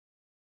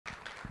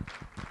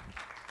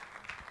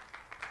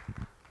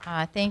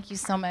Thank you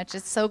so much.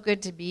 It's so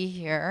good to be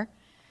here.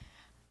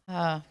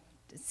 To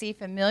see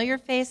familiar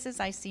faces,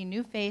 I see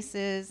new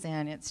faces,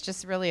 and it's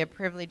just really a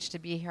privilege to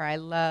be here. I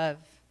love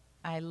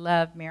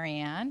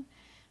Marianne.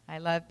 I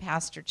love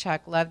Pastor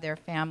Chuck, love their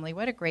family.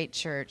 What a great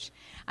church.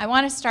 I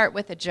want to start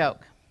with a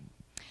joke.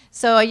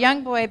 So a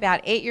young boy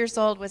about 8 years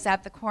old was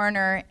at the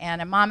corner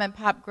and a mom and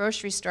pop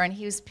grocery store, and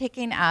he was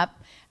picking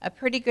up a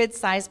pretty good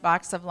sized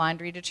box of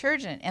laundry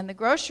detergent. And the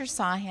grocer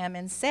saw him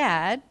and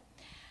said,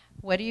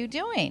 "What are you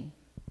doing?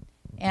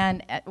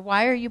 And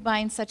why are you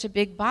buying such a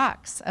big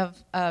box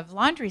of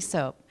laundry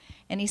soap?"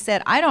 And he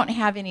said, "I don't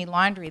have any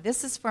laundry.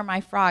 This is for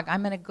my frog.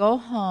 I'm going to go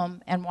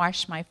home and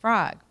wash my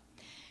frog."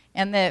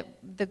 And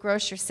the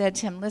grocer said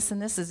to him, "Listen,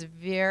 this is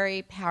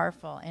very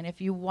powerful. And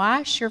if you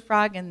wash your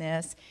frog in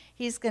this,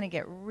 he's going to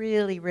get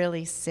really,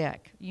 really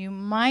sick. You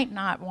might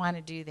not want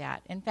to do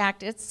that. In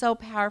fact, it's so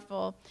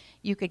powerful,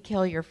 you could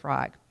kill your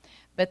frog."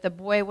 But the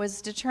boy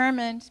was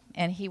determined,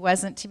 and he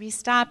wasn't to be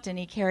stopped, and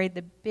he carried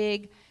the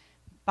big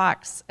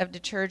box of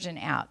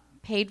detergent out,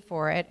 paid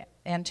for it,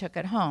 and took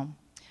it home.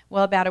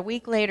 Well, about a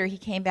week later, he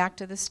came back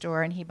to the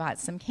store, and he bought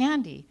some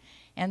candy.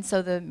 And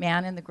so the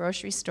man in the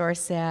grocery store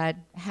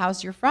said,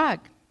 "How's your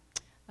frog?"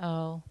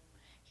 "Oh,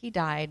 he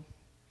died."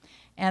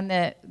 And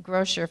the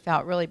grocer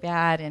felt really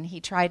bad, and he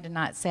tried to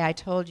not say, "I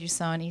told you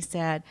so," and he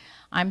said,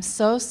 "I'm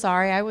so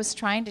sorry. I was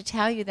trying to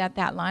tell you that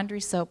that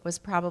laundry soap was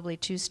probably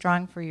too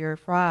strong for your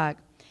frog."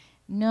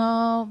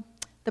 "No,"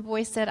 the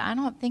boy said, "I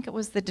don't think it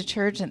was the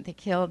detergent that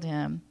killed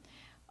him."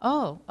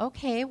 "Oh,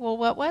 okay. Well,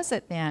 what was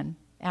it then?"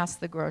 asked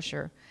the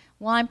grocer.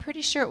 "Well, I'm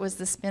pretty sure it was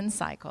the spin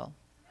cycle."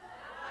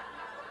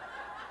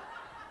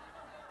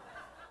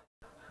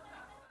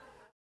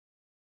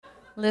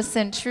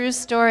 Listen, true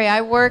story.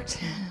 I worked,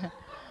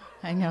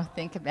 I know,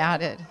 think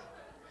about it.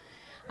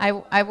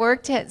 I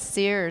worked at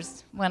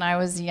Sears when I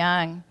was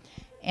young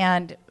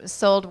and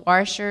sold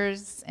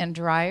washers and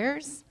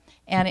dryers.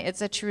 And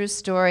it's a true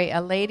story.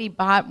 A lady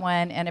bought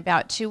one and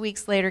about 2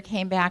 weeks later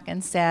came back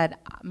and said,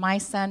 "My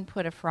son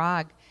put a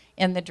frog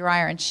in the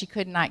dryer and she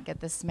could not get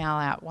the smell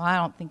out." Well, I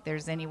don't think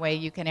there's any way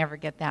you can ever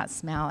get that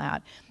smell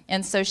out.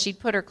 And so she'd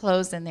put her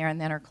clothes in there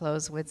and then her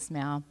clothes would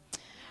smell.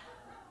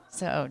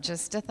 So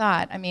just a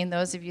thought. I mean,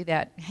 those of you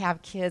that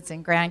have kids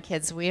and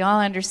grandkids, we all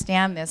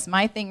understand this.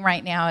 My thing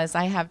right now is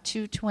I have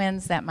 2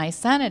 twins that my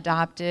son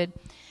adopted,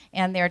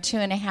 and they're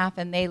 2.5,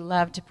 and they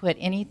love to put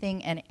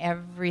anything and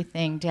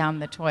everything down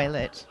the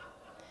toilet.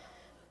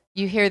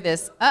 You hear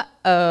this,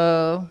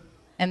 "Uh-oh,"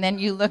 and then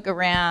you look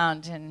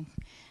around, and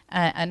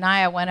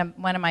Anaya, one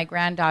of my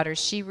granddaughters,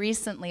 she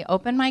recently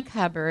opened my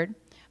cupboard,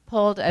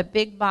 pulled a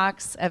big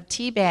box of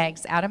tea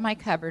bags out of my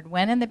cupboard,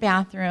 went in the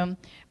bathroom,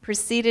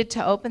 proceeded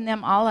to open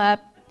them all up,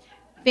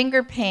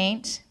 finger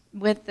paint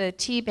with the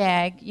tea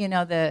bag, you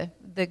know, the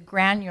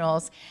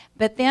granules,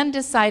 but then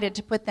decided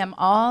to put them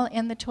all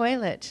in the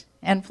toilet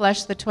and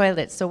flush the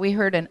toilet. So we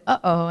heard an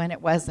uh-oh, and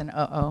it was an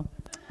uh-oh.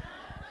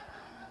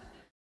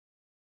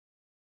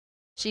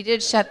 She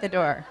did shut the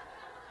door.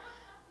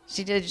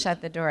 She did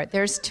shut the door.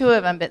 There's 2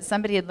 of them, but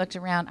somebody had looked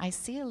around. "I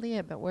see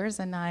Aaliyah, but where's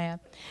Anaya?"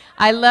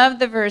 I love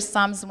the verse,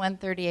 Psalms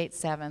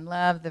 138:7.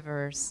 Love the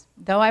verse.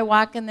 "Though I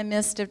walk in the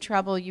midst of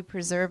trouble, you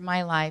preserve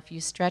my life.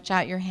 You stretch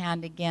out your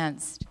hand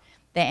against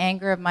the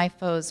anger of my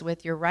foes.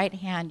 With your right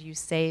hand, you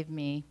save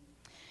me."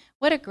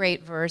 What a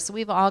great verse.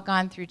 We've all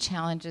gone through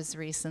challenges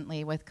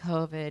recently with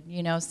COVID.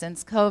 You know,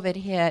 since COVID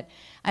hit,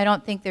 I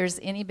don't think there's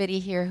anybody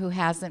here who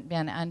hasn't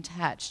been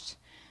untouched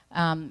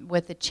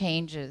with the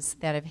changes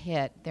that have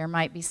hit. There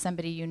might be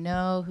somebody you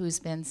know who's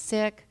been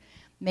sick.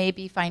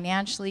 Maybe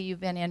financially you've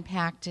been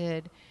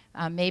impacted.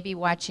 Maybe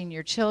watching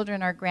your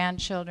children or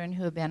grandchildren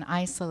who have been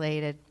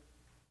isolated.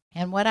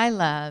 And what I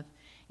love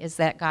is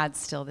that God's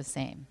still the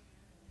same.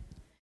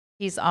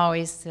 He's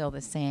always still the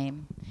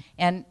same.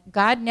 And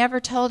God never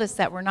told us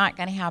that we're not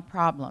going to have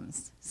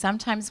problems.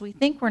 Sometimes we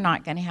think we're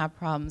not going to have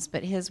problems,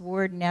 but His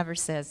Word never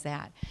says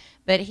that.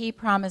 But He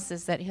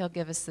promises that He'll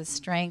give us the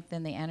strength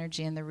and the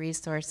energy and the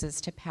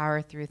resources to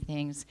power through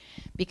things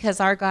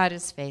because our God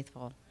is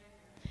faithful.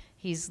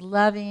 He's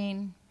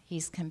loving.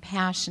 He's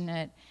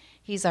compassionate.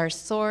 He's our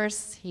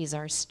source. He's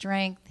our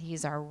strength.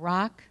 He's our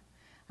rock,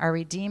 our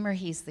Redeemer.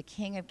 He's the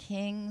King of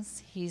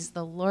Kings. He's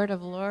the Lord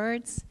of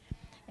Lords.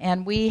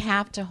 And we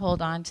have to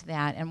hold on to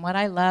that. And what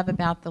I love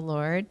about the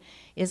Lord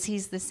is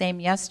He's the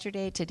same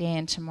yesterday, today,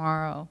 and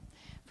tomorrow.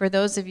 For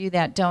those of you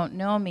that don't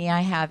know me,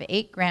 I have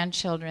 8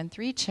 grandchildren,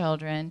 3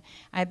 children.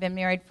 I've been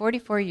married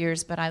 44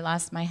 years, but I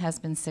lost my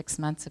husband 6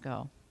 months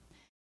ago.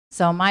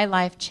 So my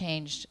life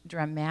changed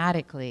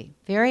dramatically,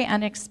 very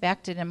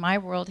unexpected. In my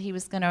world, he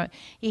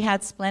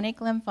had splenic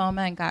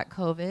lymphoma and got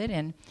COVID,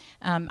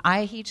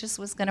 and he just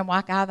was going to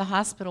walk out of the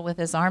hospital with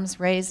his arms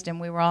raised,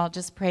 and we were all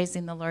just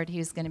praising the Lord. He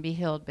was going to be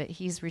healed, but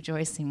he's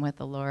rejoicing with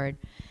the Lord.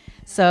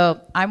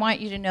 So I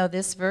want you to know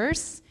this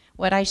verse.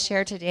 What I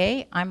share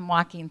today, I'm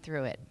walking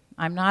through it.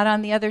 I'm not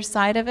on the other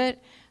side of it.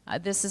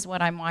 This is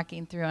what I'm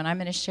walking through, and I'm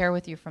going to share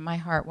with you from my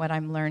heart what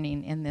I'm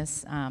learning in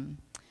this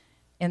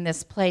in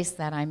this place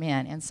that I'm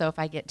in. And so if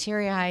I get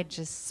teary-eyed,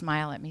 just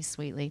smile at me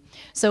sweetly.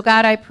 So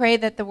God, I pray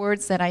that the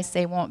words that I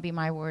say won't be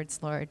my words,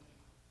 Lord.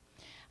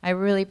 I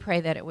really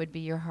pray that it would be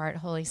your heart,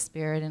 Holy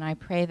Spirit, and I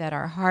pray that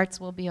our hearts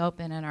will be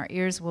open and our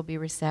ears will be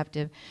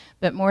receptive.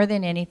 But more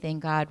than anything,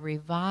 God,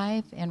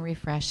 revive and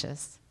refresh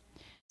us.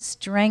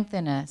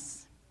 Strengthen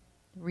us.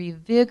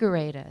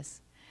 Revigorate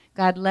us.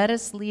 God, let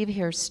us leave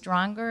here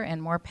stronger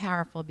and more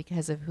powerful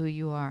because of who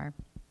you are.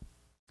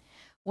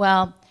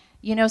 Well,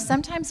 you know,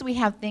 sometimes we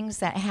have things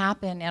that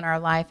happen in our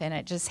life and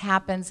it just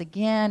happens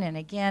again and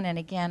again and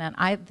again.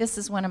 And this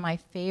is one of my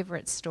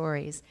favorite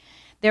stories.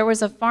 There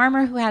was a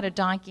farmer who had a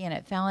donkey and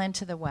it fell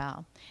into the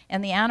well.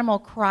 And the animal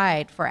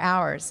cried for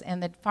hours.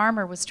 And the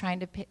farmer was trying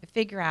to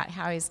figure out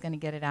how he's going to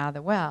get it out of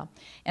the well.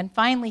 And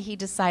finally he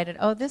decided,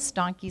 oh, this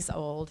donkey's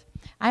old.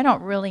 I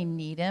don't really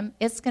need him.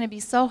 It's going to be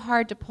so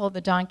hard to pull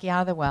the donkey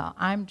out of the well.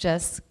 I'm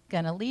just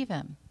going to leave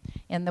him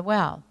in the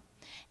well.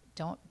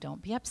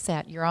 Don't be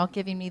upset. You're all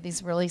giving me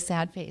these really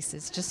sad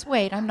faces. Just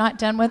wait. I'm not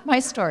done with my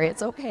story.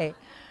 It's okay.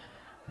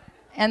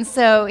 And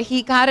so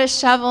he got a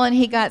shovel and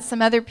he got some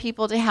other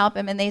people to help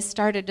him, and they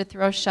started to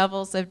throw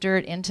shovels of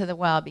dirt into the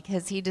well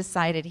because he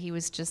decided he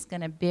was just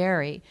going to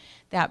bury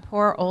that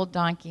poor old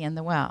donkey in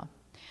the well.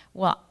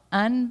 Well,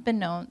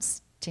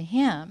 unbeknownst to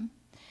him,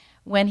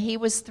 when he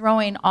was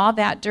throwing all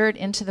that dirt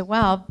into the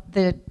well,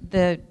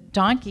 the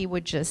donkey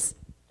would just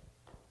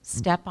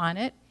step on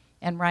it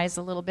and rise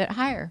a little bit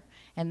higher.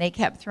 And they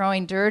kept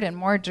throwing dirt and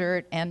more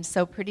dirt, and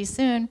so pretty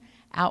soon,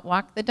 out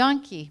walked the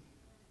donkey.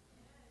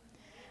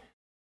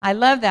 I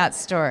love that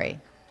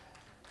story.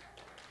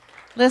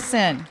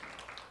 Listen,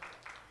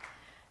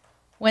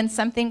 when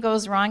something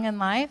goes wrong in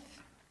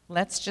life,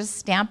 let's just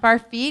stamp our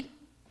feet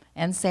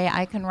and say,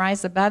 I can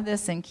rise above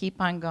this and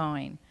keep on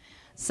going.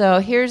 So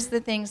here's the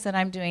things that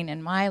I'm doing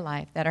in my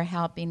life that are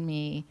helping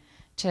me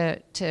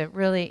to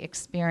really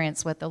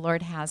experience what the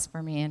Lord has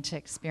for me and to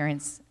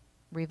experience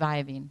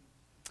reviving.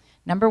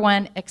 Number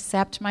one,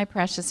 accept my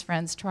precious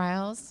friends'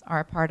 trials are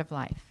a part of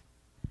life.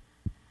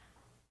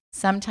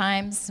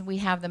 Sometimes we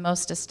have the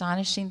most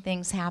astonishing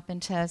things happen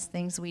to us,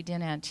 things we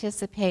didn't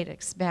anticipate,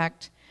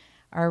 expect,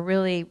 or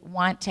really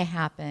want to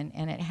happen,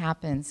 and it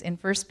happens. In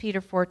 1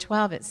 Peter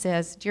 4:12, it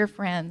says, Dear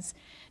friends,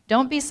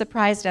 don't be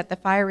surprised at the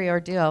fiery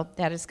ordeal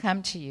that has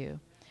come to you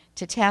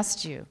to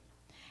test you,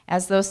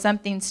 as though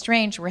something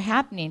strange were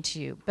happening to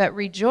you, but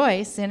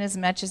rejoice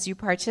inasmuch as you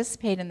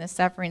participate in the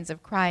sufferings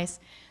of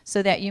Christ,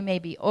 so that you may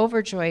be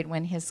overjoyed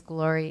when his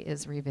glory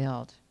is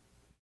revealed.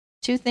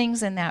 Two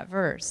things in that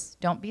verse.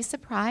 Don't be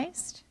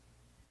surprised.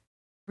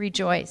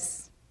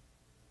 Rejoice.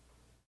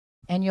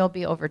 And you'll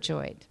be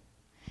overjoyed.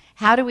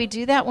 How do we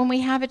do that when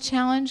we have a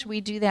challenge?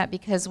 We do that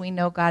because we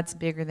know God's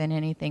bigger than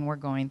anything we're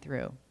going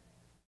through.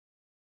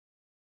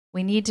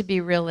 We need to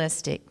be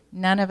realistic.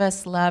 None of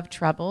us love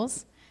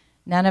troubles.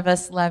 None of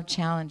us love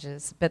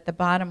challenges. But the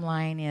bottom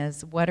line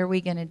is, what are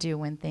we going to do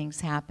when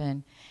things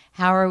happen?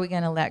 How are we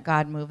going to let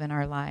God move in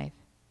our life?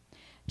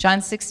 John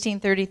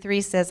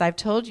 16:33 says, I've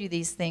told you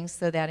these things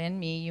so that in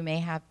me you may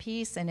have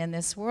peace, and in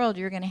this world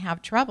you're going to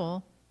have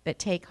trouble, but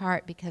take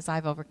heart because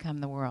I've overcome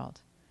the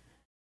world.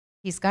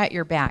 He's got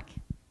your back.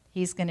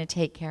 He's going to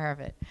take care of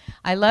it.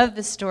 I love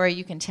the story.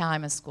 You can tell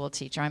I'm a school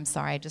teacher. I'm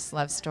sorry. I just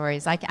love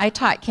stories. I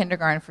taught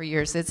kindergarten for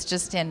years. It's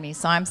just in me,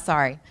 so I'm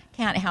sorry.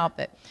 Can't help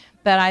it.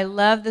 But I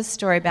love the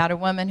story about a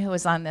woman who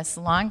was on this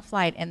long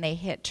flight and they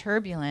hit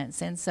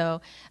turbulence. And so,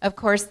 of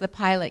course, the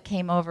pilot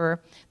came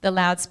over the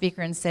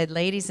loudspeaker and said,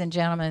 ladies and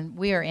gentlemen,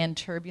 we are in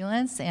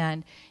turbulence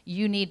and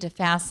you need to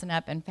fasten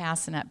up and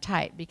fasten up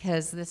tight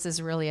because this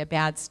is really a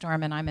bad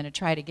storm and I'm going to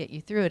try to get you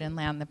through it and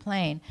land the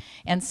plane.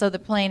 And so the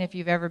plane, if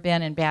you've ever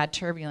been in bad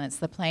turbulence,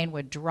 the plane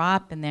would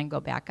drop and then go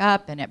back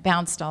up and it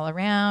bounced all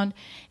around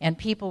and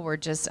people were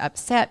just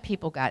upset.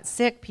 People got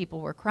sick.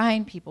 People were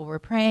crying. People were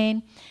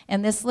praying.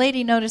 And this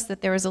lady noticed that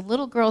there was a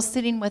little girl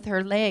sitting with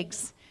her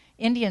legs,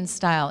 Indian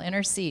style, in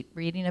her seat,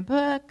 reading a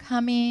book,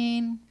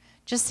 humming,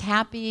 just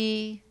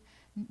happy,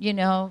 you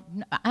know,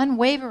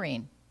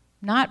 unwavering,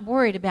 not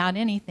worried about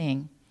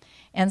anything.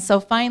 And so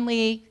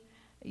finally,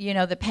 you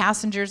know, the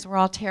passengers were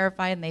all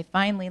terrified and they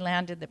finally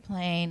landed the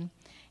plane.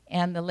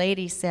 And the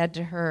lady said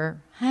to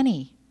her,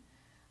 honey,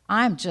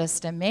 I'm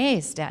just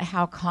amazed at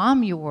how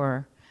calm you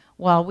were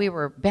while we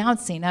were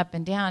bouncing up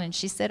and down. And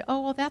she said,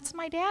 oh, well, that's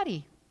my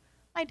daddy.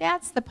 My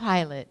dad's the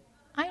pilot.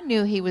 I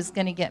knew he was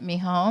going to get me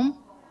home.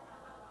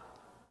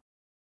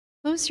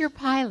 Who's your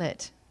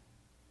pilot?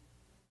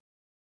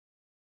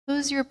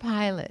 Who's your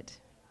pilot?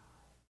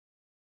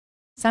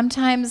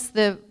 Sometimes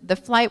the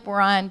flight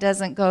we're on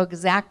doesn't go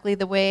exactly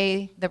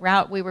the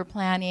route we were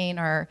planning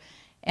or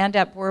end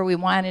up where we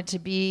wanted to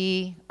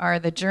be, or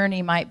the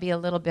journey might be a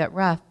little bit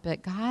rough,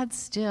 but God's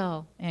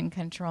still in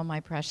control, my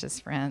precious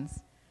friends.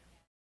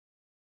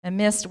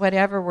 Amidst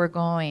whatever we're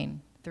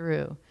going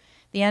through.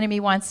 The enemy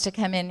wants to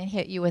come in and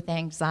hit you with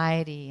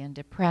anxiety and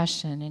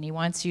depression, and he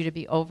wants you to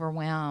be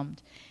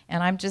overwhelmed.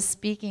 And I'm just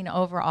speaking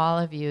over all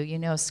of you. You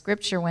know,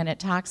 Scripture, when it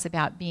talks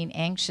about being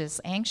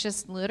anxious,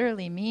 anxious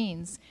literally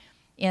means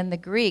in the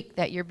Greek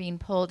that you're being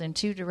pulled in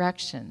two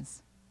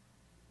directions.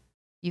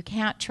 You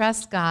can't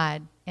trust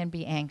God and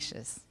be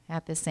anxious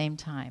at the same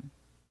time.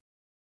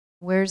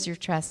 Where's your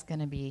trust going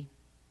to be?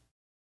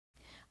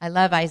 I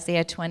love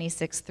Isaiah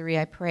 26:3.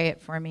 I pray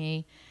it for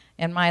me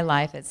in my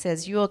life. It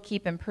says, "You will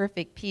keep in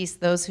perfect peace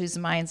those whose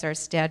minds are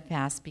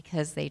steadfast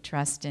because they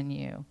trust in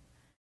you."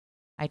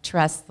 I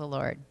trust the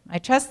Lord. I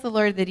trust the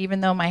Lord that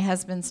even though my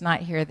husband's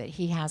not here, that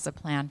he has a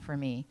plan for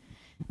me,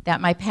 that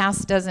my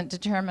past doesn't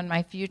determine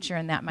my future,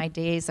 and that my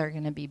days are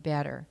going to be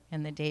better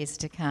in the days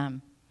to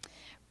come.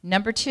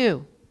 Number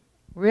 2,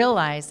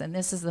 realize, and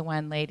this is the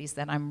one, ladies,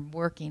 that I'm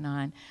working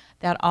on,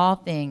 that all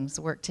things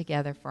work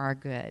together for our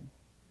good.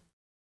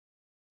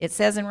 It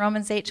says in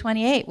Romans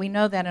 8:28, we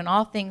know that in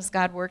all things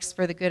God works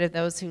for the good of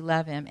those who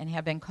love him and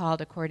have been called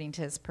according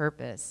to his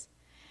purpose.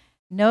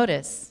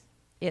 Notice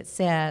it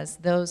says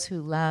those who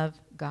love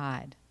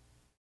God.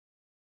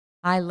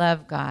 I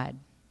love God.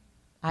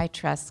 I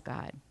trust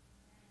God.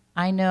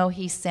 I know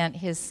he sent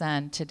his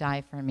son to die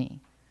for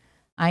me.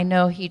 I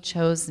know he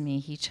chose me.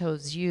 He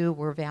chose you.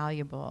 We're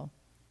valuable.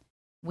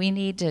 We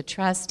need to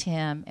trust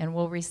him and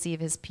we'll receive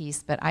his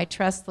peace. But I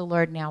trust the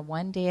Lord now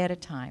one day at a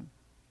time.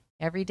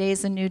 Every day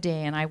is a new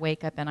day, and I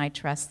wake up and I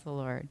trust the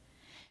Lord.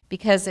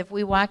 Because if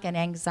we walk in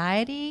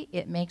anxiety,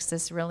 it makes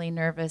us really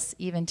nervous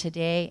even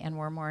today, and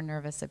we're more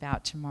nervous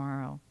about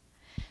tomorrow.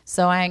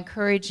 So I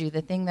encourage you,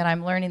 the thing that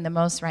I'm learning the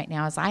most right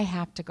now is I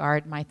have to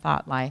guard my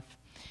thought life.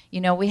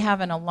 You know, we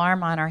have an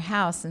alarm on our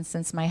house, and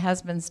since my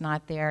husband's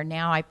not there,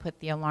 now I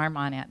put the alarm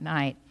on at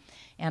night.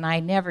 And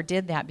I never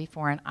did that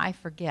before, and I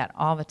forget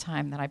all the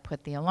time that I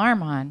put the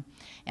alarm on.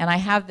 And I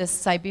have this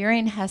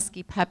Siberian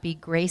Husky puppy,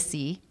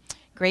 Gracie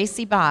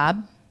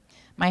Bob.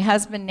 My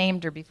husband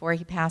named her before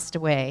he passed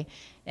away,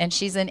 and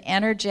she's an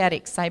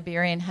energetic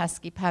Siberian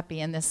Husky puppy.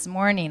 And this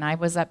morning I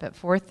was up at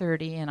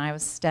 4:30 and I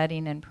was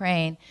studying and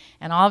praying,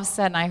 and all of a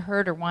sudden I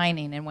heard her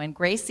whining. And when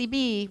Gracie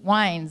B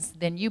whines,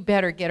 then you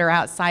better get her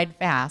outside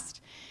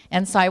fast.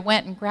 And so I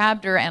went and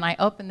grabbed her, and I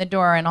opened the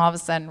door, and all of a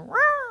sudden,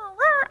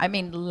 I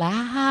mean,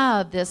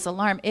 loud, this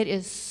alarm. It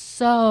is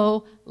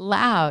so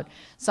loud.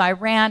 So I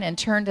ran and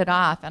turned it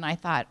off, and I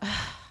thought,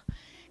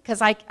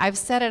 because I've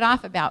set it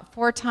off about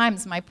 4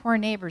 times, my poor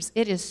neighbors,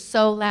 it is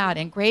so loud.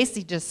 And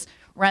Gracie just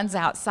runs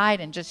outside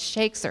and just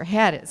shakes her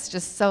head. It's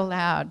just so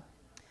loud.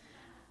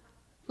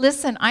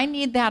 Listen, I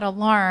need that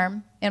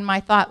alarm in my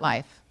thought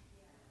life.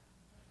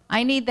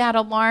 I need that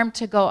alarm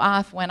to go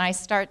off when I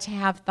start to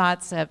have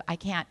thoughts of, I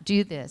can't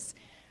do this,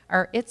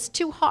 or it's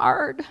too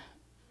hard.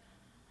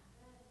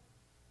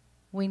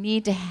 We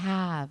need to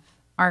have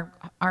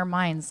our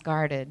minds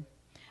guarded.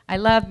 I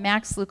love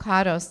Max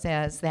Lucado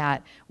says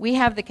that we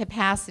have the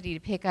capacity to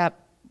pick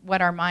up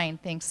what our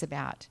mind thinks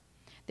about.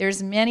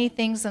 There's many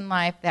things in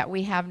life that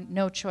we have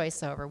no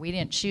choice over. We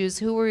didn't choose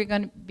who we were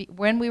going to be,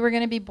 when we were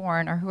going to be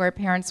born, or who our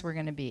parents were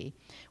going to be.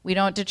 We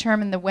don't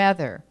determine the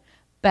weather,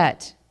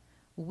 but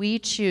we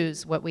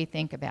choose what we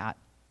think about.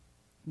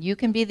 You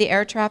can be the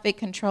air traffic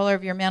controller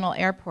of your mental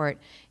airport.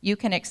 You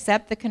can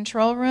accept the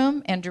control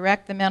room and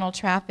direct the mental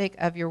traffic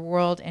of your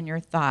world and your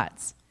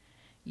thoughts.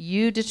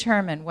 You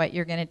determine what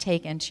you're going to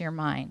take into your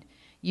mind.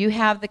 You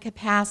have the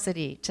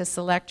capacity to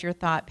select your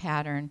thought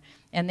pattern.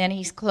 And then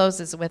he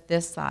closes with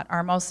this thought.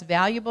 Our most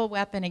valuable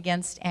weapon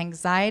against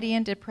anxiety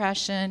and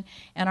depression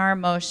and our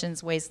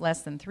emotions weighs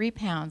less than 3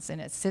 pounds,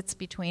 and it sits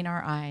between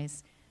our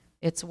eyes.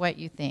 It's what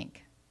you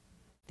think.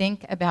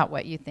 Think about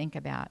what you think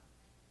about.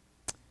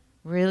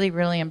 Really,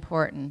 really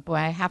important. Boy,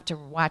 I have to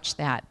watch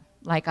that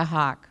like a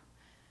hawk,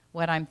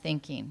 what I'm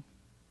thinking.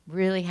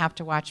 Really have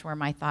to watch where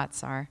my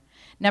thoughts are.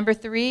 Number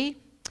 3,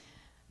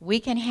 we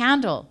can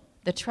handle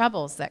the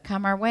troubles that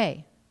come our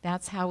way.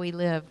 That's how we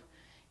live,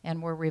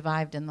 and we're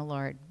revived in the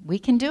Lord. We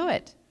can do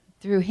it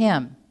through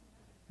him.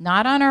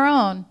 Not on our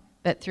own,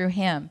 but through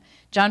him.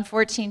 John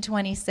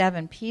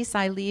 14:27, peace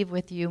I leave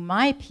with you,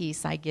 my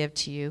peace I give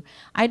to you.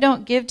 I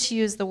don't give to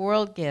you as the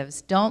world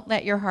gives. Don't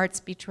let your hearts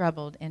be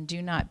troubled, and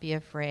do not be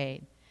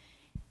afraid.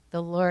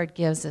 The Lord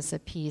gives us a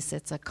peace.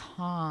 It's a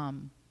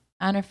calm,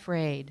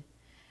 unafraid,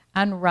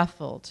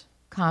 unruffled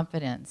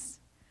confidence,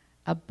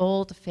 a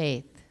bold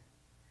faith.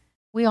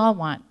 We all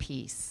want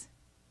peace.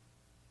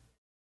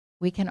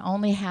 We can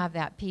only have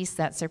that peace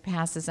that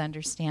surpasses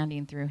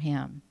understanding through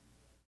him.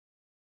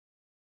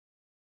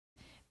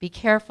 Be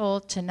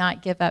careful to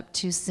not give up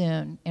too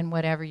soon in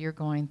whatever you're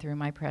going through,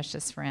 my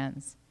precious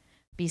friends.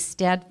 Be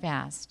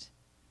steadfast,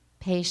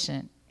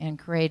 patient, and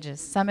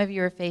courageous. Some of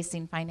you are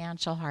facing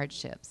financial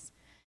hardships.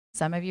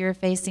 Some of you are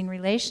facing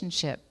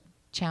relationship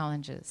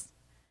challenges.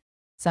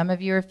 Some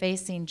of you are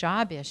facing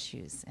job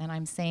issues, and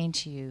I'm saying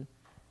to you,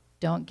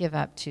 don't give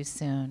up too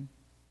soon.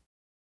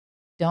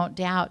 Don't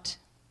doubt.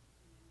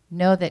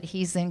 Know that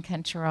he's in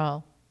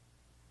control.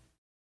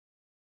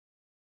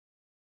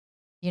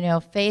 You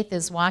know, faith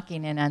is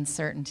walking in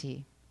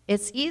uncertainty.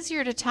 It's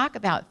easier to talk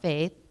about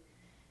faith,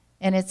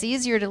 and it's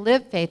easier to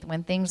live faith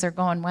when things are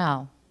going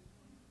well.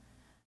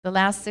 The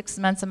last 6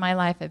 months of my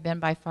life have been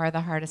by far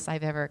the hardest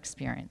I've ever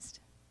experienced.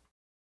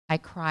 I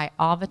cry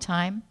all the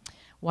time.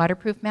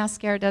 Waterproof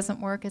mascara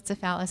doesn't work. It's a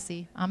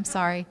fallacy. I'm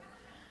sorry.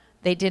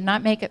 They did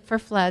not make it for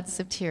floods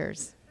of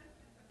tears.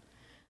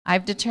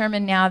 I've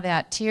determined now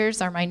that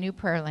tears are my new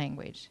prayer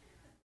language.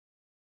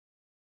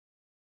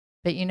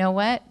 But you know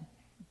what?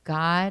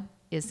 God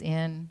is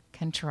in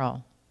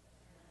control.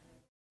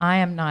 I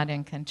am not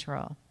in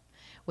control.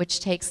 Which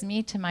takes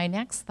me to my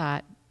next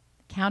thought.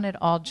 Count it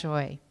all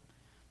joy.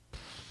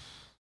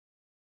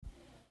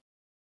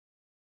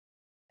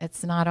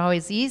 It's not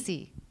always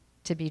easy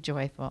to be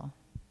joyful.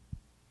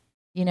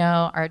 You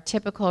know, our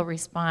typical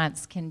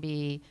response can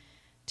be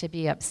to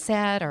be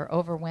upset or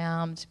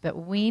overwhelmed, but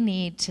we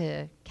need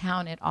to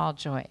count it all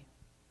joy.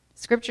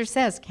 Scripture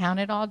says, count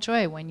it all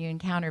joy when you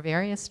encounter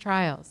various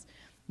trials,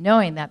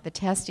 knowing that the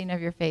testing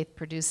of your faith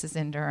produces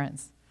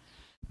endurance.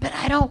 But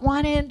I don't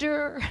want to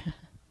endure.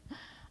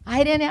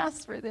 I didn't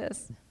ask for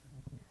this.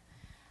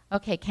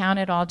 Okay, count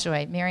it all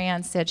joy.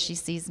 Marianne said she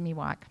sees me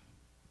walk.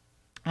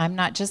 I'm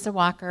not just a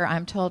walker.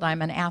 I'm told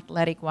I'm an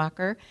athletic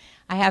walker.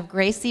 I have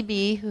Gracie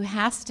B, who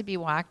has to be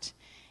walked,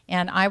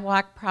 and I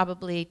walk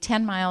probably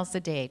 10 miles a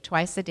day,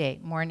 twice a day,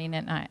 morning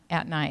and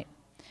at night.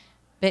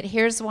 But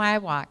here's why I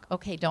walk.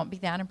 Okay, don't be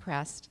that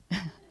impressed.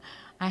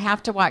 I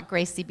have to walk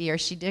Gracie B, or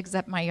she digs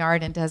up my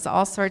yard and does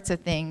all sorts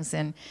of things,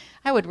 and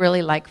I would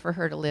really like for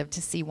her to live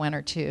to see one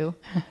or two.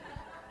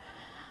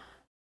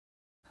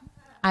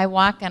 I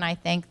walk and I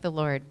thank the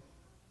Lord.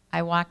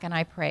 I walk and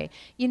I pray.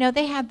 You know,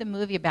 they had the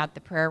movie about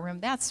the prayer room.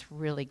 That's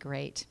really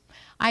great.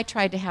 I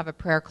tried to have a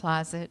prayer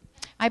closet.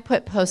 I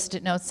put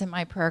Post-it notes in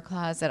my prayer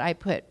closet. I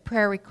put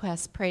prayer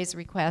requests, praise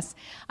requests.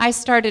 I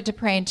started to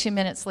pray, and 2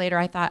 minutes later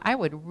I thought I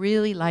would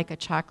really like a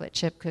chocolate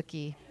chip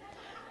cookie.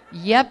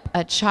 Yep,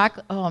 a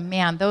chocolate. Oh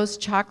man, those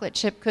chocolate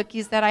chip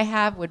cookies that I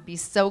have would be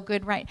so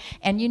good, right?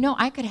 And you know,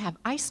 I could have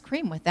ice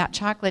cream with that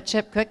chocolate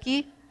chip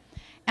cookie.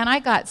 And I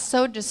got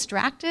so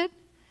distracted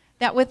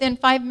that within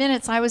 5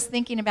 minutes I was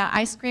thinking about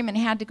ice cream and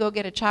had to go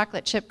get a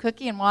chocolate chip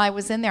cookie, and while I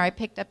was in there I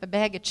picked up a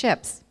bag of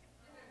chips.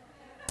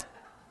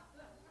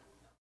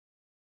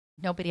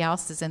 Nobody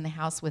else is in the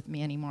house with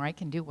me anymore. I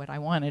can do what I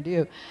want to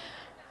do.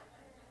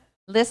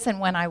 Listen,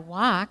 when I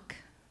walk,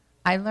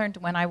 I learned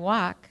when I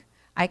walk,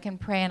 I can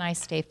pray and I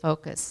stay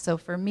focused. So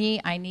for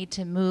me, I need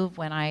to move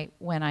when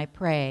I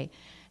pray,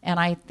 and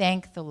I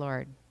thank the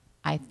Lord.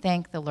 I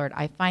thank the Lord.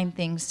 I find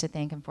things to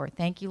thank Him for.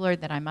 Thank you,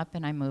 Lord, that I'm up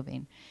and I'm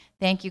moving.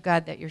 Thank you,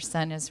 God, that your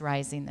sun is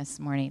rising this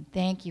morning.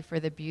 Thank you for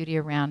the beauty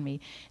around me.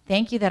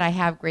 Thank you that I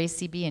have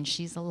Gracie B, and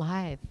she's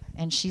alive,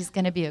 and she's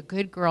going to be a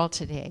good girl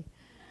today.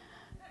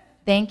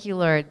 Thank you,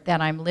 Lord,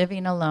 that I'm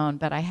living alone,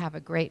 but I have a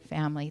great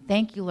family.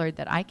 Thank you, Lord,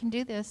 that I can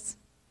do this.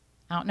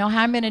 I don't know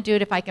how I'm going to do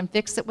it. If I can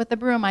fix it with a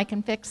broom, I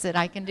can fix it.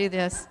 I can do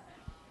this.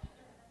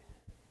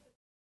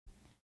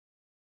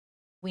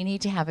 We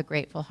need to have a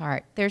grateful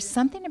heart. There's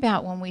something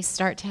about when we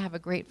start to have a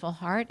grateful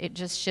heart, it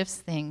just shifts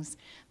things.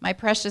 My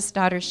precious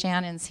daughter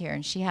Shannon's here,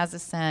 and she has a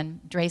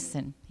son,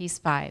 Drayson. He's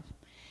 5.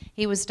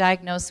 He was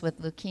diagnosed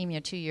with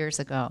leukemia 2 years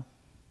ago.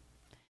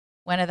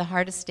 One of the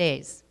hardest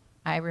days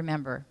I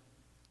remember.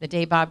 The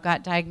day Bob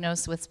got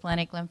diagnosed with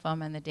splenic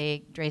lymphoma and the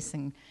day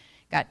Drayson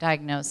got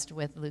diagnosed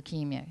with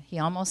leukemia. He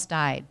almost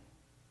died.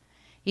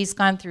 He's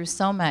gone through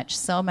so much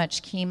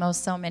chemo,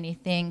 so many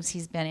things.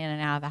 He's been in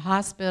and out of the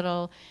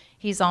hospital.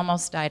 He's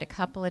almost died a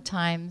couple of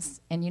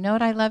times. And you know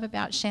what I love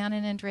about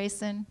Shannon and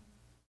Drayson?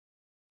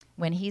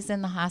 When he's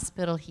in the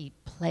hospital, he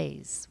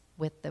plays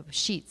with the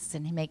sheets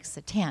and he makes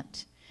a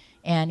tent.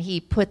 And he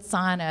puts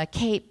on a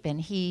cape,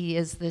 and he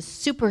is the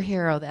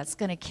superhero that's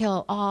going to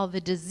kill all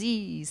the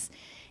disease.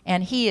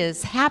 And he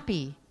is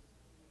happy.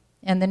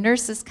 And the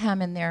nurses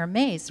come and they're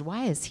amazed.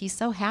 Why is he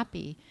so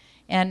happy?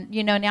 And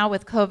you know, now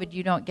with COVID,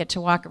 you don't get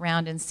to walk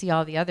around and see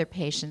all the other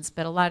patients,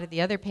 but a lot of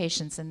the other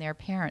patients and their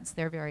parents,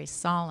 they're very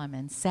solemn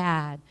and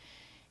sad.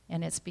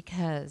 And it's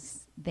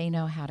because they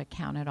know how to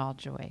count it all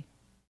joy.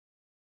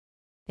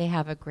 They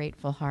have a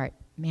grateful heart.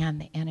 Man,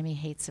 the enemy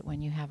hates it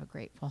when you have a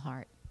grateful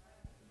heart.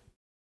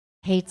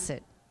 Hates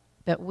it.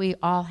 But we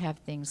all have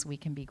things we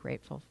can be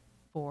grateful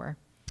for.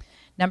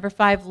 Number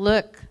 5,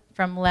 look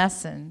for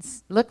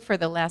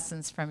the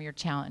lessons from your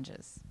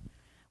challenges.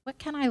 What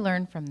can I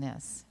learn from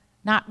this?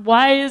 Not,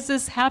 why is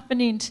this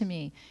happening to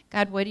me?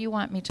 God, what do you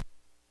want me to?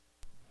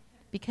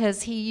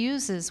 Because He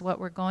uses what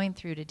we're going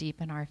through to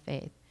deepen our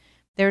faith.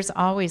 There's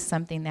always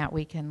something that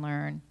we can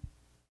learn.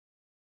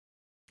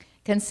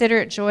 Consider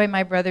it joy,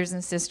 my brothers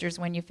and sisters,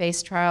 when you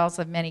face trials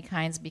of many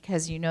kinds,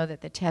 because you know that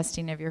the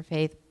testing of your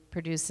faith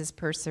produces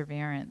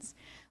perseverance.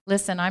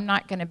 Listen, I'm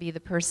not going to be the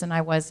person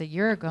I was a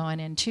year ago, and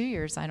in 2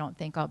 years I don't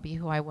think I'll be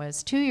who I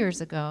was 2 years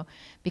ago,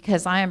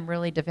 because I am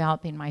really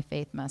developing my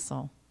faith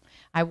muscle.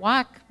 I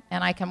walk,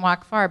 and I can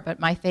walk far,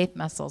 but my faith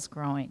muscle's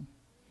growing.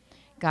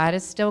 God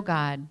is still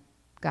God.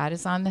 God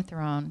is on the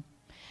throne.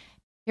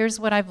 Here's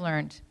what I've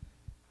learned,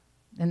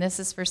 and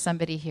this is for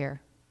somebody here.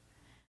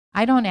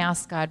 I don't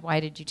ask God, why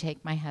did you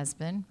take my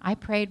husband? I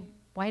prayed,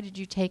 why did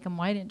you take him?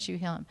 Why didn't you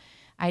heal him?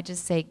 I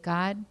just say,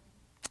 God,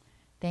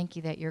 thank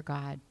you that you're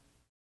God.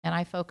 And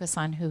I focus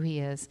on who He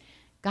is.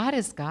 God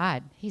is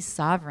God. He's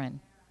sovereign.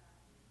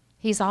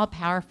 He's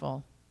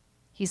all-powerful.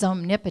 He's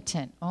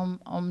omnipotent,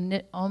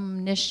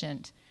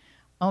 omniscient,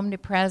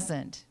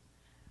 omnipresent,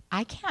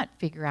 I can't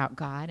figure out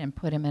God and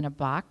put him in a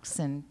box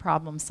and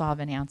problem solve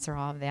and answer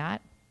all of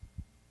that.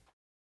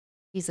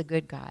 He's a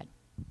good God.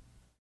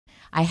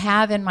 I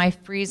have in my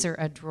freezer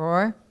a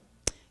drawer.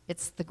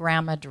 It's the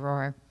grandma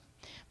drawer.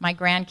 My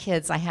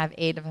grandkids, I have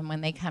 8 of them.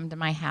 When they come to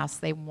my house,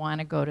 they want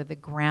to go to the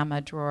grandma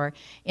drawer.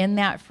 In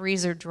that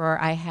freezer drawer,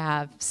 I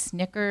have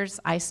Snickers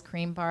ice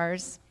cream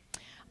bars.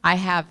 I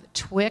have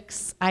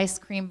Twix ice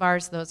cream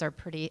bars. Those are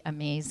pretty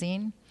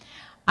amazing.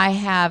 I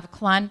have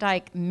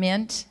Klondike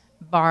mint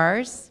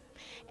bars.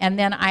 And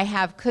then I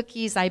have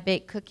cookies. I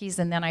bake cookies,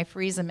 and then I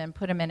freeze them and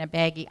put them in a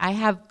baggie. I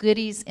have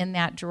goodies in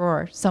that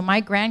drawer. So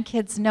my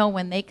grandkids know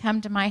when they come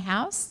to my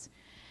house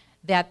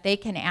that they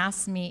can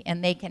ask me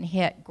and they can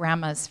hit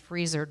Grandma's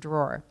freezer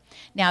drawer.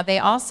 Now, they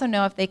also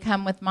know if they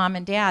come with Mom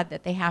and Dad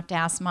that they have to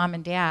ask Mom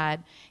and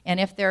Dad, and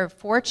if they're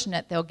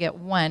fortunate, they'll get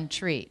 1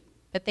 treat.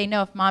 But they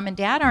know if Mom and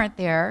Dad aren't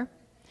there,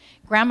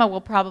 Grandma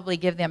will probably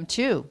give them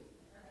 2.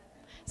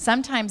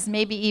 Sometimes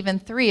maybe even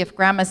 3 if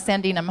Grandma's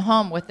sending them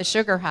home with the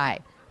sugar high.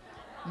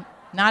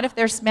 Not if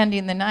they're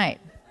spending the night.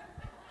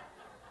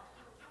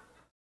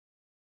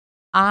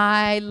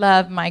 I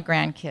love my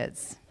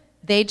grandkids.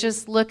 They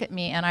just look at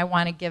me and I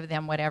want to give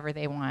them whatever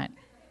they want.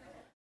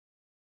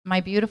 My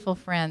beautiful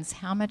friends,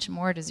 how much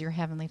more does your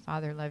Heavenly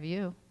Father love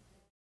you?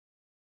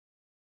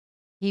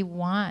 He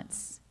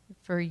wants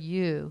for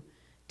you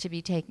to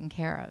be taken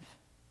care of.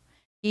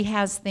 He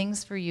has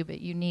things for you,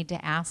 but you need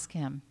to ask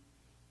him.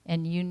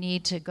 And you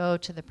need to go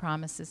to the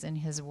promises in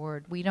his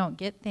word. We don't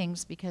get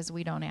things because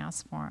we don't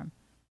ask for them.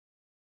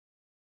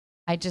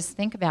 I just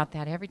think about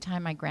that every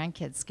time my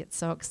grandkids get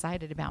so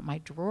excited about my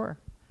drawer.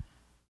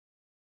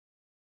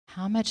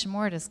 How much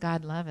more does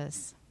God love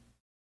us?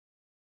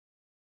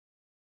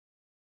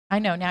 I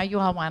know, now you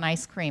all want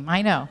ice cream.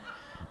 I know.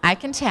 I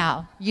can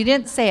tell. You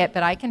didn't say it,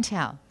 but I can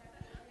tell.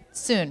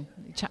 Soon.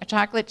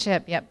 Chocolate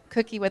chip, yep.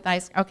 Cookie with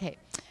ice. Okay.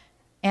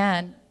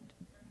 And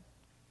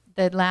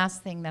the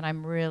last thing that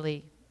I'm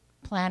really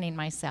planning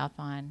myself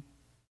on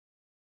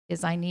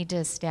is I need to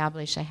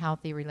establish a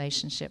healthy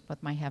relationship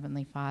with my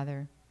Heavenly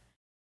Father.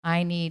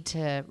 I need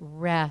to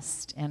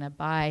rest and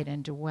abide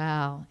and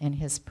dwell in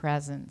his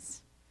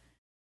presence.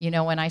 You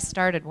know, when I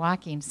started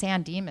walking,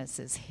 San Dimas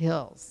is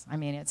hills. I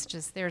mean, it's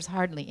just, there's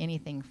hardly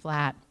anything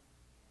flat.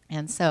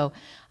 And so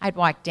I'd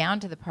walk down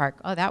to the park.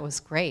 Oh, that was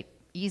great.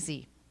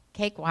 Easy.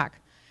 Cakewalk.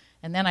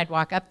 And then I'd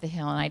walk up the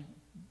hill and I'd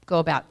go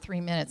about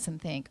 3 minutes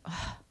and think,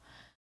 oh,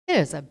 it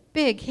is a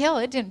big hill.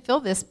 It didn't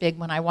feel this big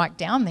when I walked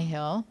down the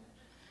hill.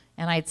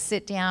 And I'd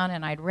sit down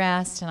and I'd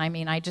rest. And I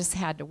mean, I just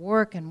had to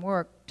work and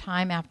work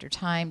time after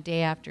time,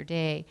 day after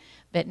day.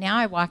 But now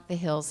I walk the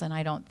hills and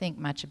I don't think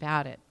much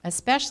about it,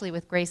 especially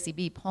with Gracie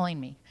B pulling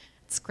me.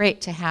 It's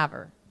great to have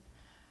her.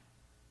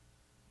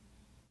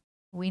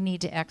 We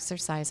need to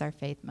exercise our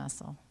faith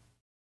muscle.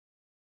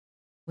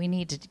 We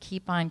need to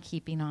keep on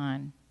keeping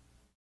on.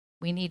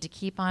 We need to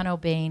keep on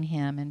obeying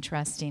him and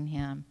trusting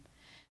him.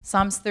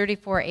 Psalms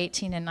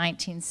 34:18 and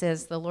 19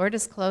 says, "The Lord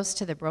is close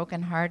to the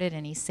brokenhearted,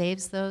 and he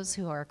saves those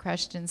who are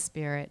crushed in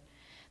spirit.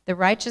 The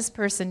righteous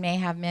person may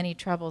have many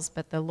troubles,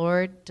 but the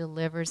Lord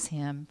delivers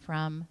him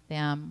from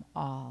them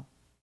all."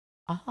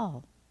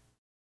 All.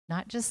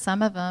 Not just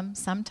some of them,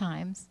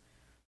 sometimes.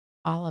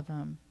 All of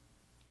them.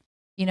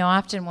 You know,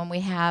 often when we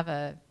have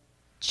a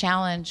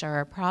challenge or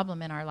a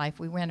problem in our life,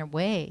 we run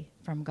away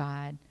from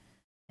God.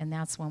 And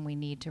that's when we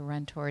need to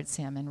run towards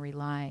him and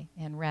rely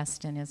and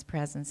rest in his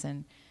presence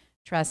and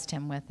trust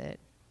him with it.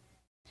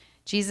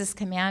 Jesus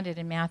commanded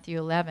in Matthew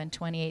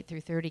 11:28 through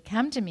 30,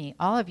 "Come to me,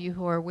 all of you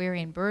who are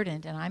weary and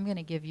burdened, and I'm going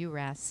to give you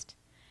rest.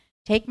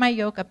 Take my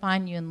yoke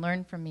upon you and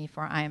learn from me,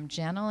 for I am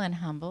gentle and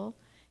humble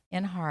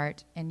in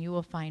heart, and you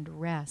will find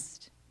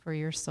rest for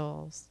your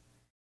souls.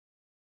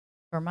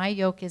 For my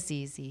yoke is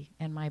easy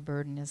and my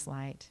burden is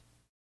light."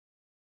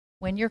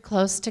 When you're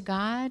close to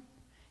God,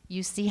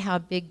 you see how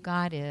big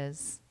God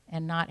is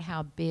and not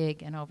how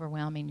big and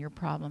overwhelming your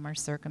problem or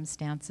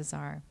circumstances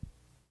are.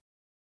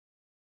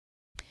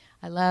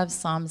 I love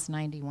Psalms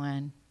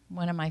 91,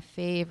 one of my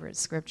favorite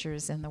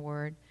scriptures in the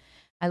Word.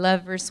 I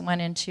love verse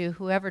 1 and 2.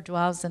 "Whoever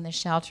dwells in the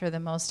shelter of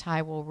the Most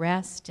High will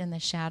rest in the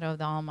shadow of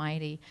the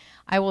Almighty.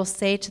 I will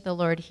say to the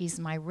Lord, he's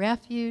my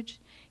refuge,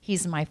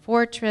 he's my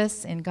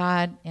fortress, in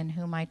God in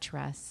whom I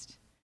trust."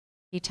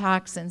 He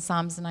talks in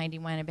Psalms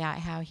 91 about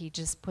how he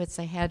just puts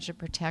a hedge of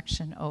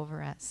protection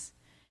over us,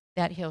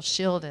 that he'll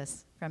shield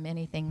us from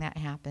anything that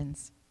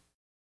happens.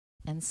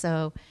 And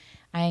so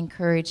I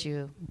encourage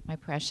you, my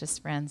precious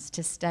friends,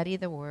 to study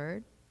the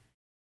Word,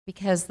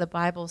 because the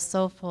Bible's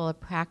so full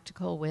of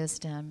practical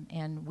wisdom,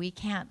 and we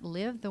can't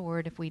live the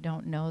Word if we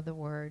don't know the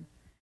Word.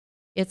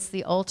 It's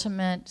the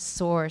ultimate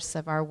source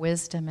of our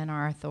wisdom and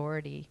our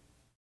authority.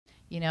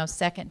 You know,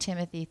 2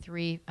 Timothy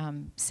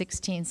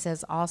 3:16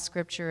 says, "All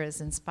Scripture is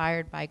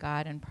inspired by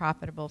God and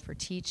profitable for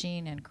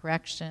teaching and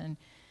correction."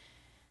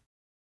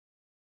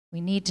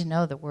 We need to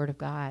know the Word of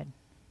God.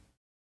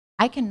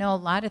 I can know a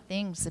lot of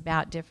things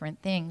about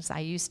different things. I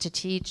used to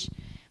teach,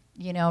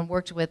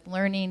 worked with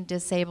learning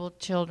disabled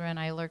children.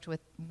 I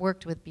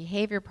worked with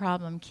behavior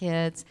problem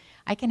kids.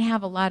 I can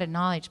have a lot of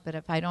knowledge, but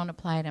if I don't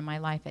apply it in my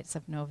life, it's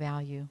of no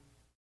value.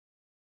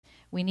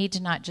 We need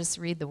to not just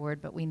read the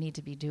word, but we need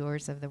to be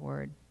doers of the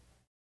word.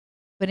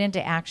 Put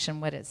into action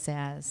what it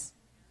says.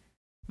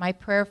 My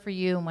prayer for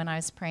you, when I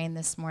was praying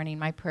this morning,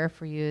 my prayer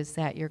for you is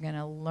that you're going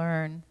to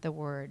learn the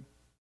word,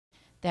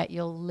 that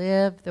you'll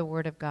live the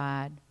word of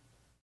God,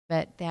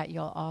 but that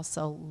you'll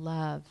also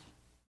love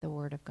the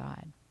word of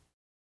God,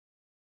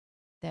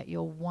 that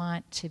you'll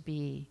want to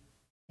be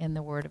in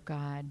the word of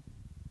God.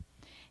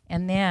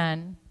 And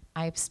then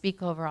I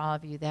speak over all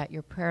of you that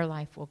your prayer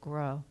life will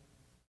grow.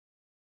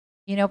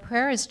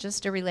 Prayer is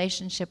just a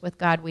relationship with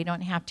God. We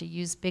don't have to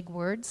use big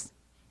words.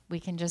 We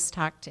can just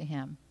talk to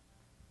him.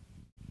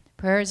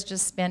 Prayer is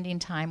just spending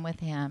time with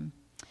him.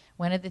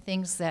 One of the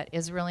things that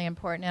is really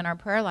important in our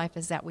prayer life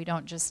is that we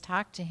don't just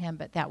talk to him,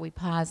 but that we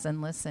pause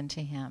and listen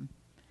to him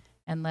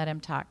and let him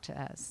talk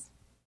to us.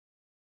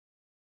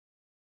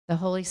 The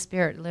Holy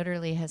Spirit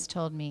literally has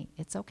told me,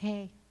 it's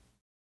okay.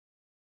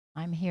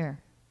 I'm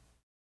here.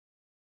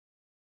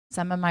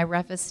 Some of my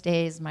roughest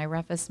days, my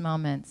roughest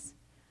moments,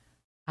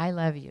 I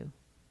love you.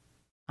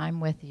 I'm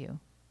with you.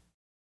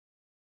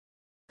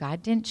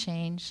 God didn't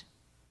change.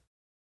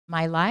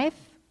 My life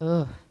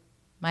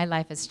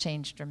has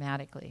changed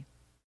dramatically.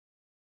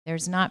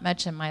 There's not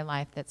much in my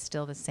life that's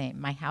still the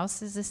same. My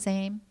house is the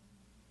same.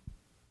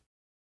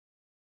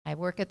 I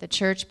work at the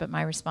church, but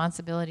my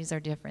responsibilities are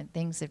different.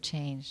 Things have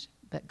changed,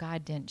 but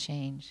God didn't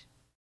change.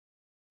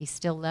 He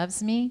still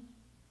loves me.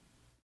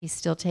 He's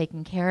still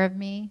taking care of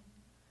me.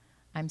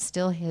 I'm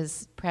still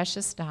his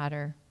precious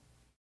daughter,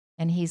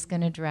 and he's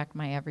going to direct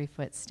my every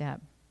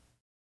footstep.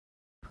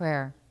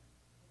 Prayer.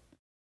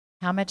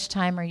 How much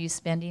time are you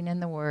spending in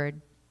the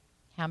Word?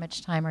 How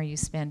much time are you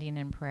spending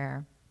in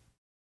prayer?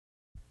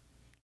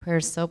 Prayer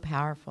is so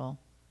powerful.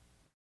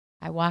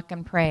 I walk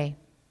and pray.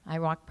 I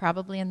walk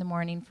probably in the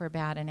morning for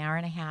about an hour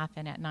and a half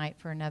and at night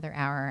for another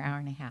hour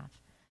and a half.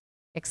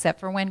 Except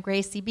for when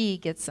Gracie B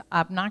gets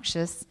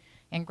obnoxious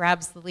and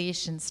grabs the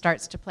leash and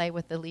starts to play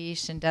with the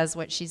leash and does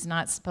what she's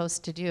not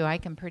supposed to do. I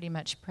can pretty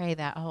much pray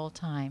that whole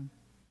time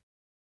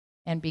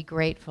and be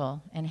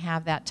grateful and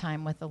have that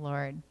time with the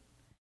Lord.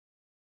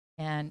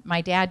 And my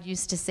dad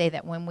used to say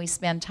that when we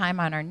spend time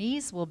on our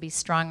knees, we'll be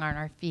strong on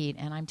our feet.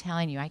 And I'm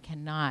telling you, I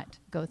cannot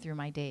go through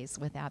my days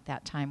without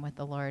that time with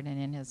the Lord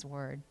and in his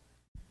word.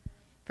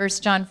 1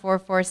 John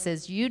 4:4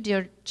 says, you,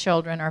 dear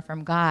children, are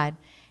from God,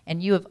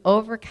 and you have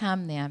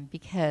overcome them,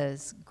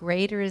 because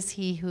greater is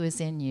he who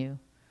is in you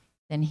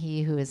than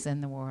he who is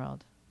in the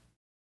world.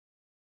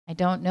 I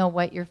don't know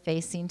what you're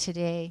facing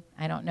today.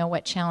 I don't know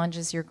what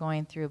challenges you're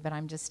going through, but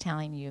I'm just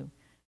telling you,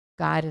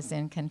 God is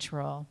in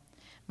control.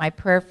 My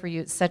prayer for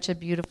you, it's such a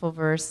beautiful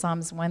verse,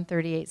 Psalms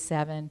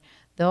 138:7.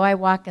 Though I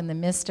walk in the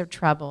midst of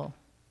trouble,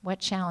 what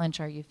challenge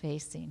are you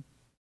facing?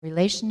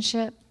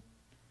 Relationship?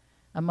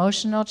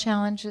 Emotional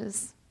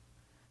challenges?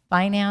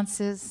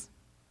 Finances?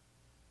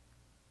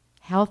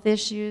 Health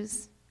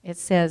issues? It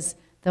says,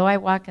 though I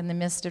walk in the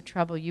midst of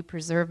trouble, you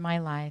preserve my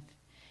life.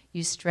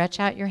 You stretch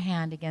out your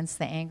hand against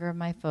the anger of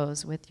my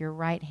foes. With your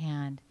right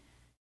hand,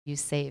 you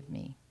save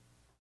me.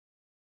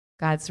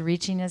 God's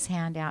reaching his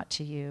hand out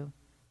to you,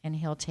 and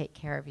he'll take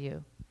care of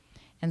you.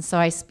 And so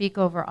I speak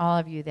over all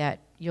of you that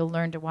you'll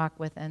learn to walk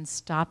with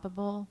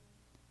unstoppable,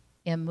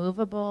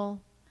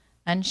 immovable,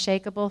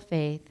 unshakable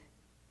faith,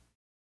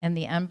 and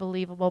the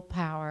unbelievable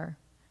power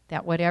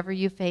that whatever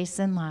you face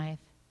in life,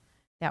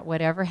 that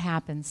whatever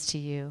happens to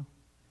you,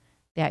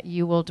 that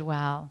you will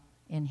dwell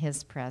in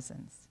his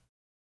presence.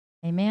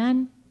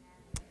 Amen?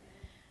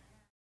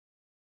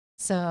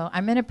 So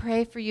I'm going to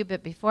pray for you,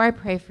 but before I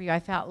pray for you, I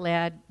felt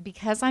led,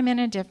 because I'm in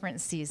a different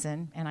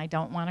season and I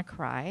don't want to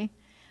cry,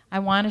 I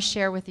want to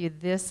share with you,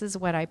 this is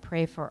what I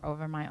pray for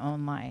over my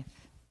own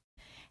life.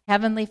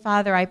 Heavenly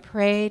Father, I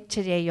pray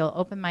today you'll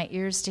open my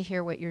ears to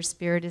hear what your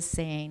Spirit is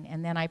saying,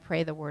 and then I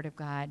pray the Word of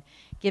God.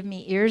 Give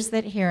me ears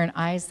that hear and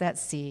eyes that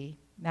see.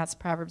 That's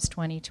Proverbs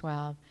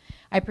 20:12.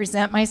 I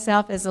present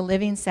myself as a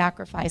living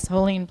sacrifice,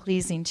 holy and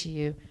pleasing to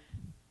you.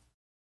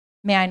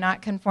 May I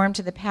not conform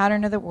to the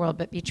pattern of the world,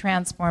 but be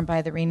transformed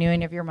by the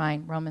renewing of your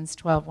mind. Romans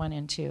 12:1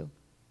 and 2.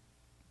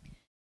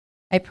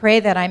 I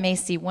pray that I may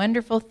see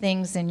wonderful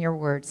things in your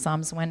word.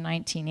 Psalms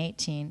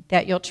 119:18.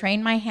 That you'll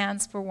train my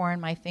hands for war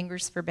and my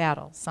fingers for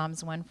battle.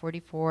 Psalms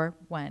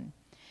 144:1.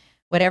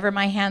 Whatever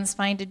my hands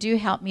find to do,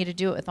 help me to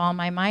do it with all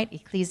my might.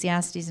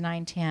 Ecclesiastes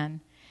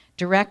 9:10.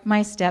 Direct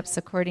my steps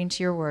according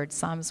to your word.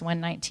 Psalms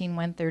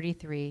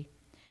 119:133.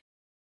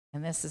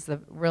 And this is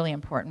the really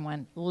important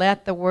one.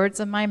 Let the words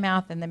of my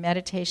mouth and the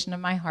meditation of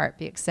my heart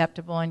be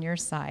acceptable in your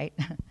sight.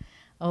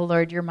 Oh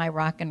Lord, you're my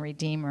rock and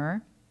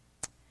redeemer.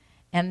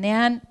 And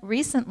then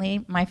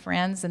recently, my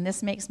friends, and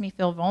this makes me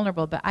feel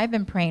vulnerable, but I've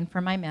been praying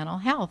for my mental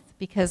health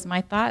because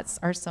my thoughts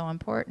are so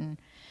important.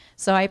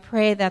 So I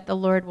pray that the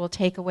Lord will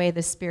take away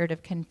the spirit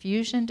of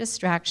confusion,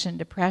 distraction,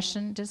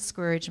 depression,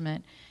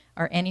 discouragement,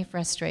 or any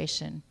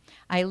frustration.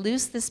 I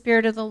loose the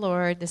Spirit of the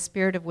Lord, the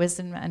spirit of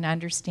wisdom and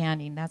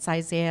understanding. That's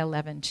Isaiah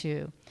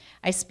 11:2.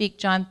 I speak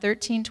John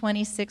 13,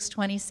 26,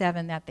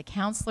 27, that the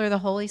counselor, the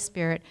Holy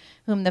Spirit,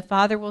 whom the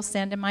Father will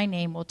send in my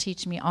name, will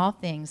teach me all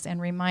things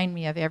and remind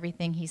me of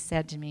everything he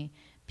said to me.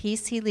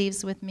 Peace he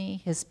leaves with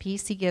me, his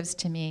peace he gives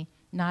to me,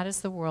 not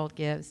as the world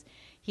gives.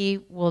 He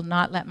will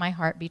not let my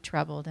heart be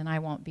troubled, and I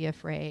won't be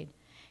afraid.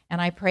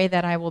 And I pray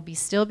that I will be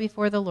still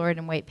before the Lord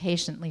and wait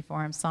patiently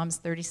for him. Psalms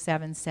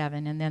 37,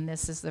 7. And then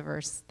this is the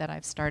verse that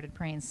I've started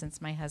praying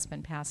since my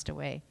husband passed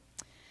away.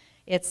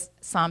 It's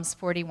Psalms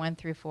 41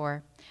 through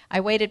 4. I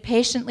waited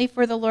patiently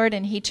for the Lord,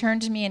 and he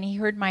turned to me, and he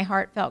heard my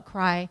heartfelt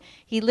cry.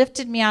 He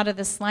lifted me out of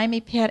the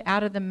slimy pit,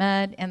 out of the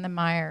mud and the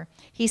mire.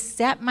 He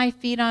set my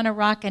feet on a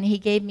rock, and he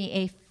gave me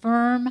a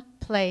firm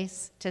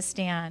place to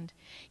stand.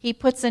 He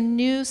puts a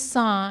new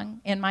song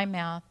in my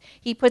mouth.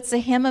 He puts a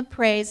hymn of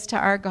praise to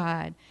our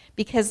God,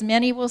 because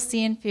many will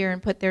see and fear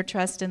and put their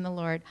trust in the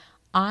Lord.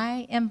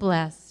 I am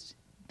blessed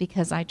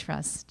because I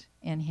trust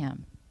in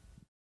him.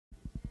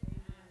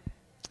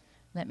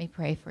 Let me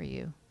pray for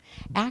you.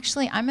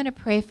 Actually, I'm going to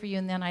pray for you,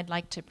 and then I'd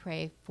like to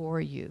pray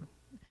for you.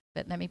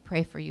 But let me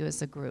pray for you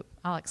as a group.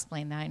 I'll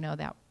explain that. I know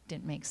that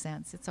didn't make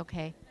sense. It's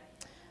okay.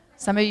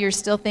 Some of you are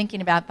still thinking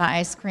about the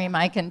ice cream,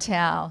 I can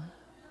tell.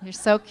 You're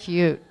so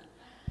cute.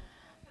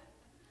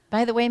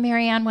 By the way,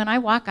 Marianne, when I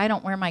walk, I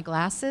don't wear my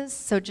glasses.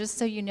 So just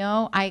so you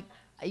know,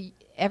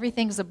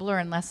 everything's a blur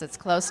unless it's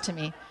close to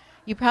me.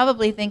 You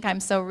probably think I'm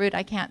so rude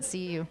I can't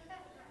see you.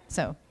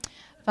 So,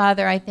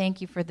 Father, I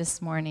thank you for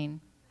this morning.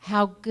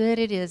 How good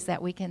it is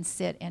that we can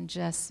sit and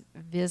just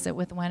visit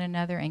with one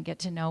another and get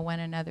to know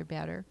one another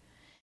better.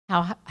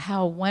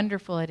 How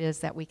wonderful it is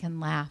that we can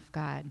laugh,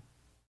 God.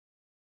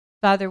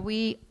 Father,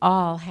 we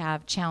all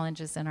have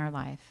challenges in our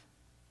life.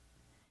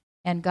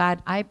 And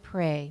God, I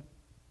pray,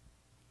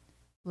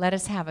 let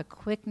us have a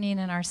quickening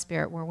in our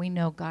spirit where we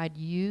know, God,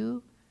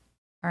 you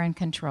are in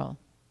control.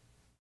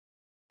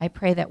 I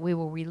pray that we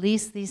will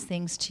release these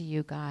things to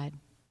you, God,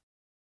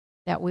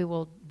 that we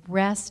will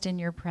rest in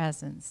your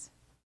presence,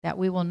 that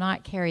we will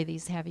not carry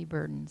these heavy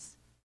burdens.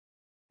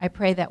 I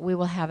pray that we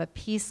will have a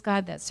peace,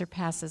 God, that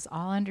surpasses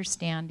all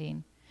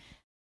understanding.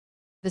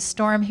 The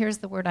storm, here's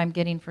the word I'm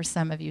getting for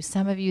some of you.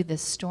 Some of you, the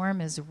storm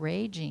is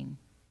raging.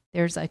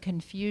 There's a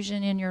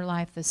confusion in your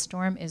life. The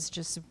storm is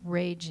just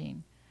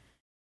raging.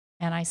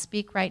 And I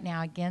speak right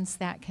now against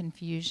that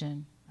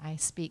confusion. I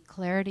speak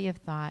clarity of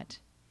thought.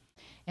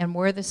 And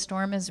where the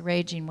storm is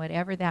raging,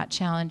 whatever that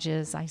challenge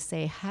is, I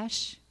say,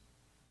 hush,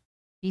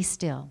 be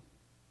still.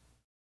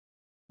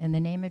 In the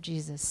name of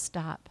Jesus,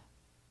 stop.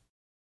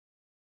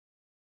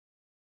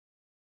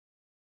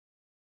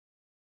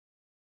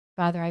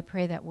 Father, I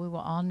pray that we will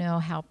all know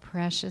how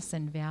precious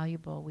and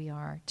valuable we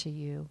are to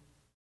you.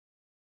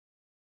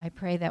 I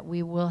pray that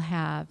we will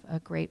have a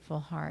grateful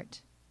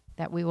heart,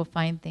 that we will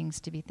find things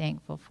to be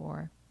thankful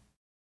for.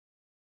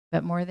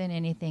 But more than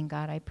anything,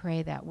 God, I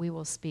pray that we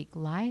will speak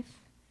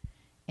life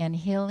and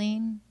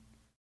healing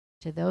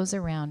to those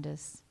around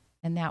us,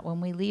 and that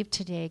when we leave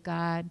today,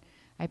 God,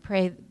 I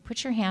pray,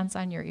 put your hands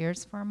on your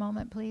ears for a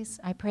moment, please.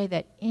 I pray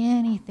that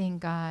anything,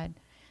 God,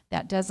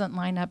 that doesn't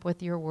line up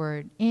with your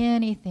word,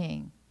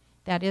 anything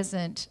that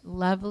isn't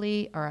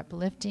lovely or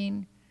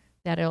uplifting,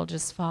 that it'll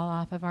just fall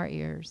off of our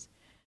ears.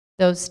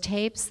 Those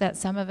tapes that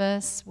some of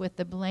us, with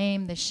the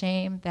blame, the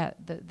shame,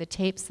 that the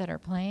tapes that are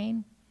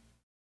playing,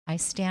 I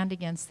stand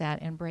against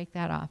that and break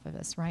that off of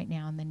us right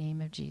now in the name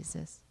of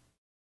Jesus.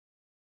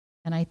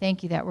 And I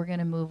thank you that we're going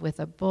to move with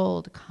a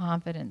bold,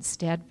 confident,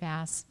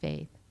 steadfast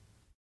faith,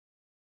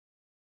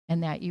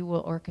 and that you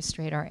will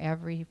orchestrate our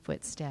every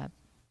footstep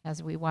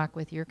as we walk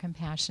with your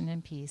compassion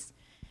and peace.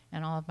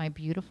 And all of my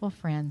beautiful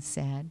friends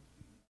said,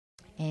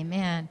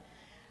 amen.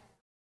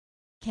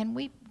 Can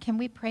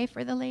we pray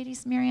for the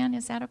ladies, Marianne?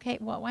 Is that okay?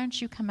 Well, why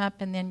don't you come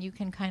up, and then you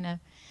can kind of,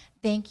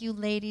 thank you,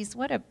 ladies.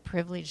 What a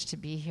privilege to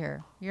be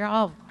here. You're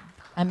all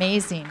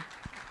amazing.